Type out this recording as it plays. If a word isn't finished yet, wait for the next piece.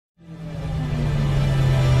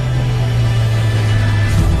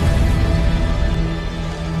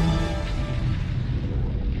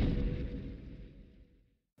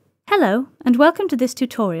Hello, and welcome to this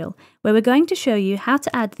tutorial, where we're going to show you how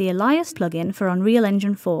to add the Elias plugin for Unreal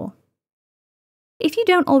Engine 4. If you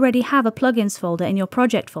don't already have a plugins folder in your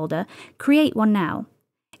project folder, create one now.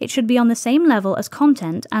 It should be on the same level as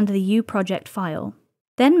content and the U project file.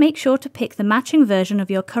 Then make sure to pick the matching version of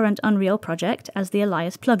your current Unreal project as the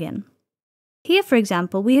Elias plugin. Here, for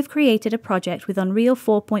example, we have created a project with Unreal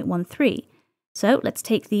 4.13. So let's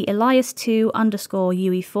take the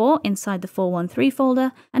Elias2_UE4 inside the 413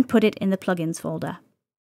 folder and put it in the plugins folder.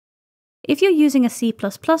 If you're using a C++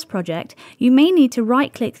 project, you may need to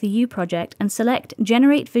right-click the U project and select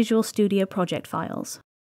Generate Visual Studio Project Files.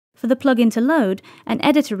 For the plugin to load, an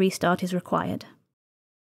editor restart is required.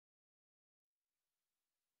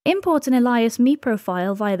 Import an Elias MePro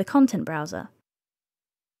file via the content browser.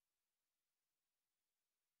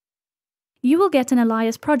 You will get an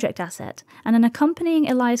Elias project asset, and an accompanying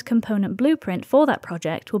Elias component blueprint for that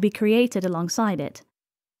project will be created alongside it.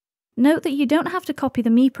 Note that you don't have to copy the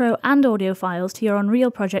MePro and audio files to your Unreal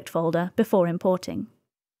project folder before importing.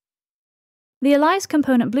 The Elias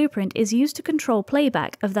component blueprint is used to control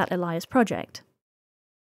playback of that Elias project.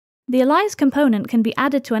 The Elias component can be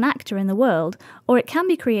added to an actor in the world, or it can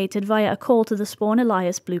be created via a call to the Spawn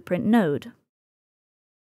Elias blueprint node.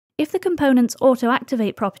 If the component's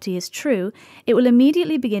auto-activate property is true, it will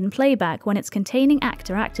immediately begin playback when its containing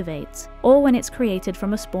actor activates, or when it's created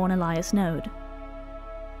from a Spawn Elias node.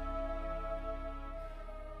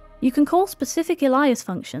 You can call specific Elias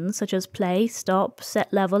functions such as play, stop,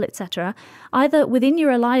 set level, etc. either within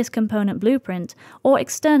your Elias component blueprint or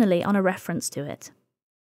externally on a reference to it.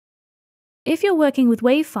 If you're working with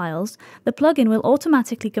WAV files, the plugin will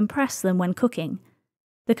automatically compress them when cooking.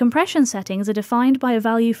 The compression settings are defined by a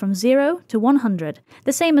value from 0 to 100,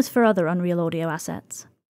 the same as for other Unreal Audio assets.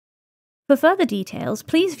 For further details,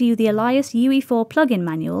 please view the Elias UE4 plugin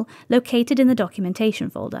manual located in the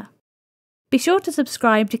documentation folder. Be sure to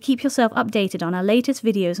subscribe to keep yourself updated on our latest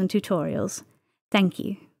videos and tutorials. Thank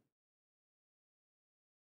you.